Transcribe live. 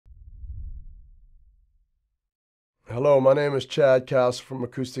Hello, my name is Chad Kassem from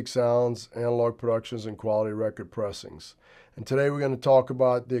Acoustic Sounds, Analog Productions, and Quality Record Pressings. And today we're going to talk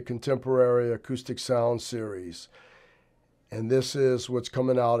about the Contemporary Acoustic Sound Series. And this is what's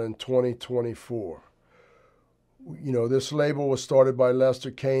coming out in 2024. You know, this label was started by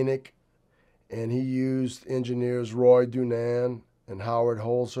Lester Koenig, and he used engineers Roy Dunan and Howard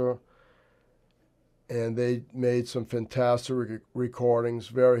Holzer. And they made some fantastic recordings,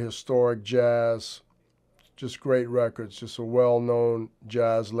 very historic jazz, just great records, just a well-known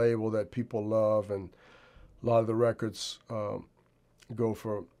jazz label that people love, and a lot of the records are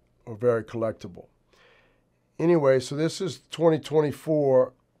very collectible. Anyway, so this is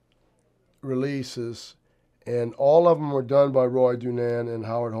 2024 releases, and all of them were done by Roy Dunan and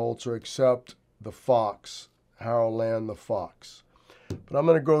Howard Holzer except the Fox, Harold Land the Fox. But I'm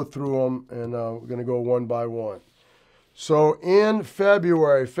going to go through them, and we're going to go one by one. So in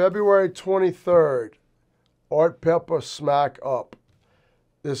February 23rd, Art Pepper Smack Up.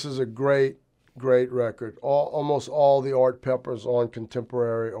 This is a great record. Almost all the Art Peppers on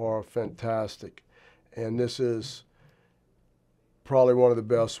Contemporary are fantastic. And this is probably one of the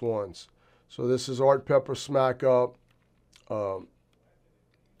best ones. So this is Art Pepper Smack Up.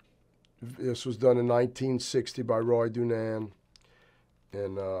 This was done in 1960 by Roy Dunan,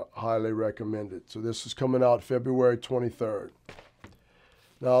 and highly recommended. So this is coming out February 23rd.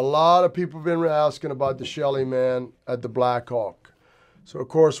 Now, a lot of people have been asking about the Shelly Man at the Black Hawk. So, of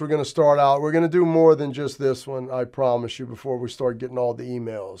course, we're going to start out. We're going to do more than just this one, I promise you, before we start getting all the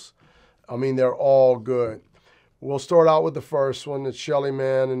emails. I mean, they're all good. We'll start out with the first one. It's Shelly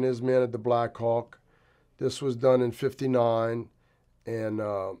Man and His Men at the Black Hawk. This was done in '59, and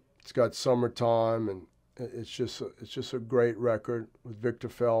it's got Summertime, and it's just a great record with Victor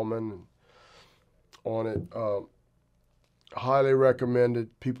Feldman on it. Highly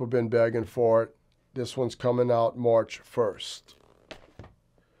recommended. People have been begging for it. This one's coming out March 1st.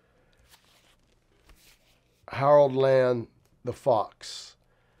 Harold Land the Fox.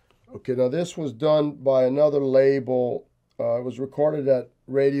 Okay, now this was done by another label. It was recorded at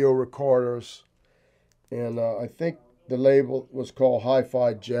Radio Recorders, and I think the label was called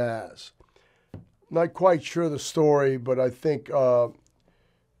Hi-Fi Jazz. Not quite sure the story, but I think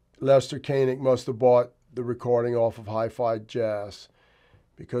Lester Koenig must have bought the recording off of Hi-Fi Jazz,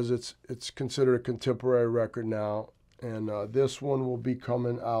 because it's considered a contemporary record now, and this one will be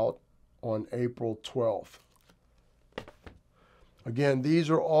coming out on April 12th. Again, these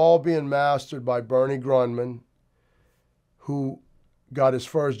are all being mastered by Bernie Grundman, who got his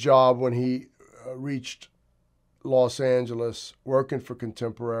first job when he reached Los Angeles working for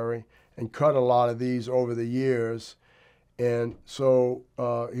Contemporary, and cut a lot of these over the years. And so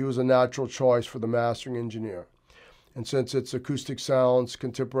he was a natural choice for the mastering engineer. And since it's Acoustic Sounds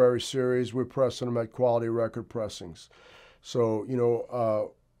Contemporary Series, we're pressing them at Quality Record Pressings. So, you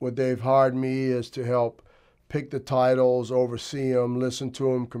know, what they've hired me is to help pick the titles, oversee them, listen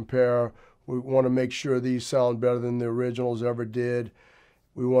to them, compare. We want to make sure these sound better than the originals ever did.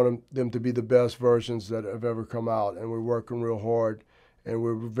 We want them to be the best versions that have ever come out. And we're working real hard. And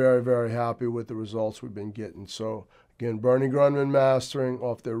we're very, very happy with the results we've been getting. So, again, Bernie Grundman mastering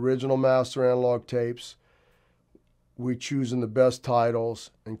off the original master analog tapes. We're choosing the best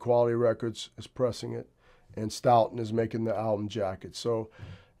titles, and Quality Records is pressing it, and Stoughton is making the album jacket. So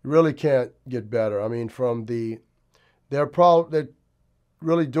you really can't get better. I mean, they're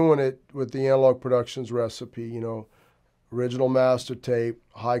really doing it with the Analog Productions recipe, you know, original master tape,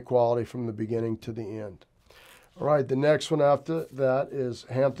 high quality from the beginning to the end. All right, the next one after that is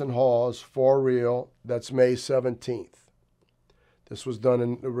Hampton Hawes, For Real. That's May 17th. This was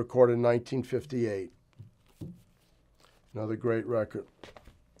recorded in 1958. Another great record.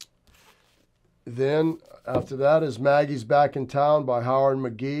 Then after that is Maggie's Back in Town by Howard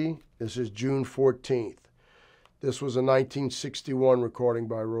McGee. This is June 14th. This was a 1961 recording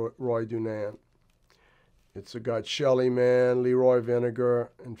by Roy Dunan. It's got Shelly Man, Leroy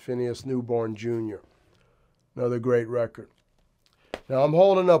Vinegar, and Phineas Newborn Jr. Another great record. Now, I'm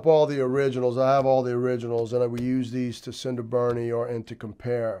holding up all the originals. I have all the originals, and we use these to send to Bernie and to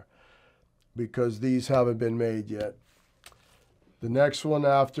compare, because these haven't been made yet. The next one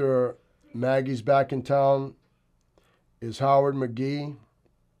after Maggie's Back in Town is Howard McGee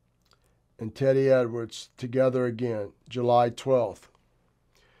and Teddy Edwards, Together Again, July 12th.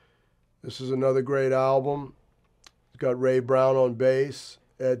 This is another great album. It's got Ray Brown on bass,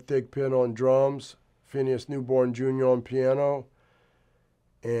 Ed Thigpen on drums, Phineas Newborn Jr. on piano,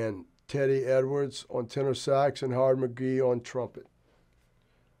 and Teddy Edwards on tenor sax, and Howard McGee on trumpet.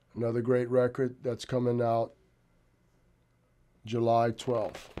 Another great record that's coming out July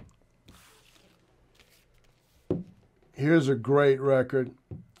 12th. Here's a great record,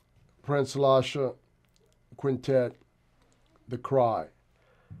 Prince Lasha Quintet, The Cry.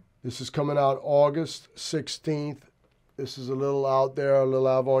 This is coming out August 16th. This is a little out there, a little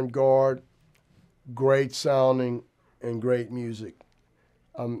avant-garde, great sounding and great music.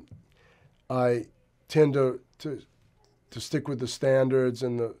 I tend to stick with the standards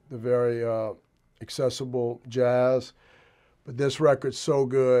and the very accessible jazz, but this record's so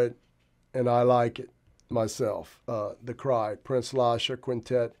good, and I like it myself. The Cry, Prince Lasha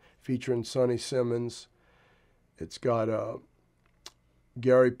Quintet, featuring Sonny Simmons. It's got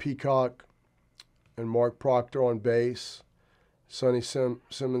Gary Peacock and Mark Proctor on bass, Sonny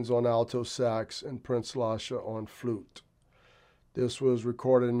Simmons on alto sax, and Prince Lasha on flute. This was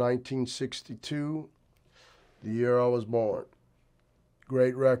recorded in 1962, the year I was born.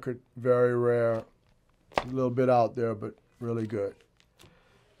 Great record, very rare, a little bit out there, but really good.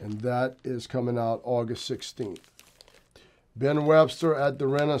 And that is coming out August 16th. Ben Webster at the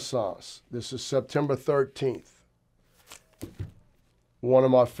Renaissance. This is September 13th. One of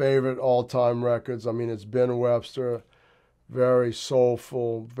my favorite all-time records. I mean, it's Ben Webster, very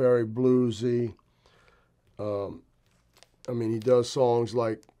soulful, very bluesy. I mean, he does songs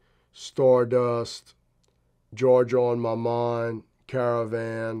like Stardust, Georgia on My Mind,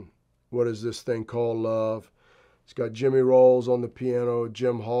 Caravan, What Is This Thing Called Love. It's got Jimmy Rolls on the piano,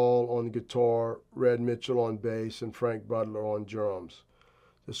 Jim Hall on the guitar, Red Mitchell on bass, and Frank Butler on drums.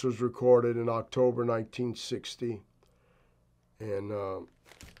 This was recorded in October 1960. And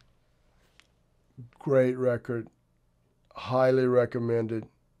great record, highly recommended.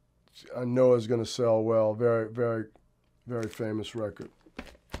 I know it's going to sell well. Very, very, very famous record.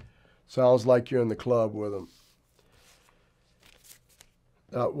 Sounds like you're in the club with them.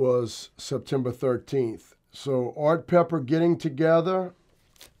 That was September 13th. So Art Pepper Getting Together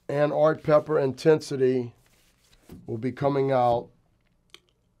and Art Pepper Intensity will be coming out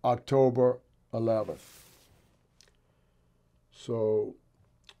October 11th. So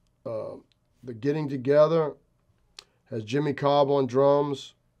the Getting Together has Jimmy Cobb on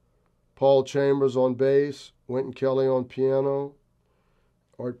drums, Paul Chambers on bass, Wynton Kelly on piano,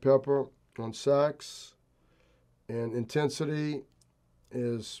 Art Pepper on sax, and Intensity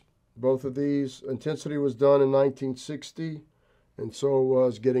is both of these. Intensity was done in 1960, and so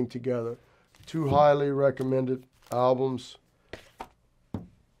was Getting Together. Two highly recommended albums, and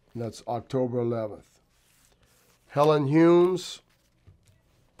that's October 11th. Helen Humes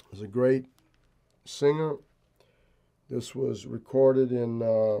is a great singer. This was recorded in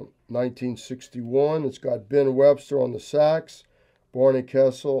 1961. It's got Ben Webster on the sax, Barney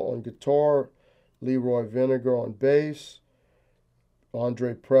Kessel on guitar, Leroy Vinegar on bass,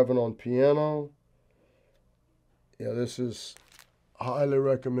 Andre Previn on piano. Yeah, this is a highly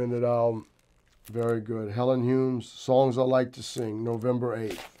recommended album. Very good. Helen Humes, Songs I Like to Sing, November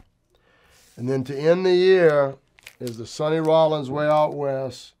 8th. And then to end the year is the Sonny Rollins Way Out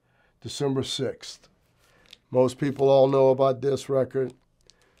West, December 6th. Most people all know about this record.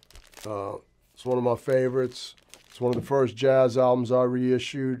 It's one of my favorites. It's one of the first jazz albums I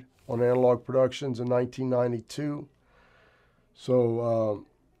reissued on Analog Productions in 1992. So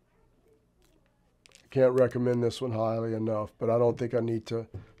I can't recommend this one highly enough, but I don't think I need to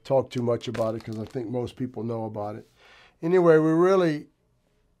talk too much about it because I think most people know about it. Anyway, we're really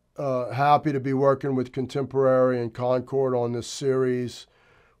happy to be working with Contemporary and Concord on this series.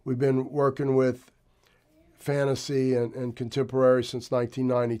 We've been working with Fantasy and Contemporary since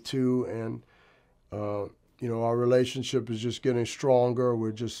 1992, and you know, our relationship is just getting stronger.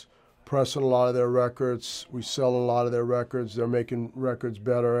 We're just pressing a lot of their records. We sell a lot of their records. They're making records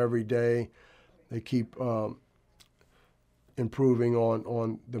better every day. They keep improving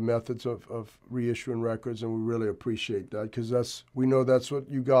on the methods of reissuing records, and we really appreciate that because we know that's what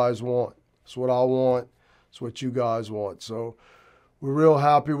you guys want. It's what I want. It's what you guys want. So we're real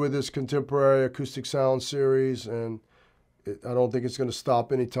happy with this Contemporary Acoustic Sound series, and I don't think it's going to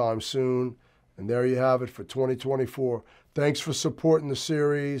stop anytime soon. And there you have it for 2024. Thanks for supporting the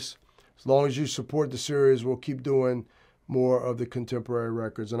series. As long as you support the series, we'll keep doing more of the Contemporary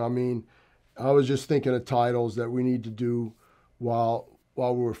records. And I mean, I was just thinking of titles that we need to do while we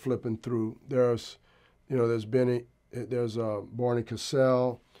were flipping through. There's Barney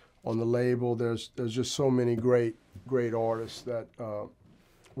Cassell on the label. There's just so many great artists that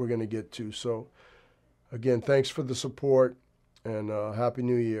we're going to get to. So again, thanks for the support, and Happy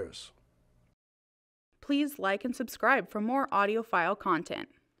New Year's. Please like and subscribe for more audiophile content.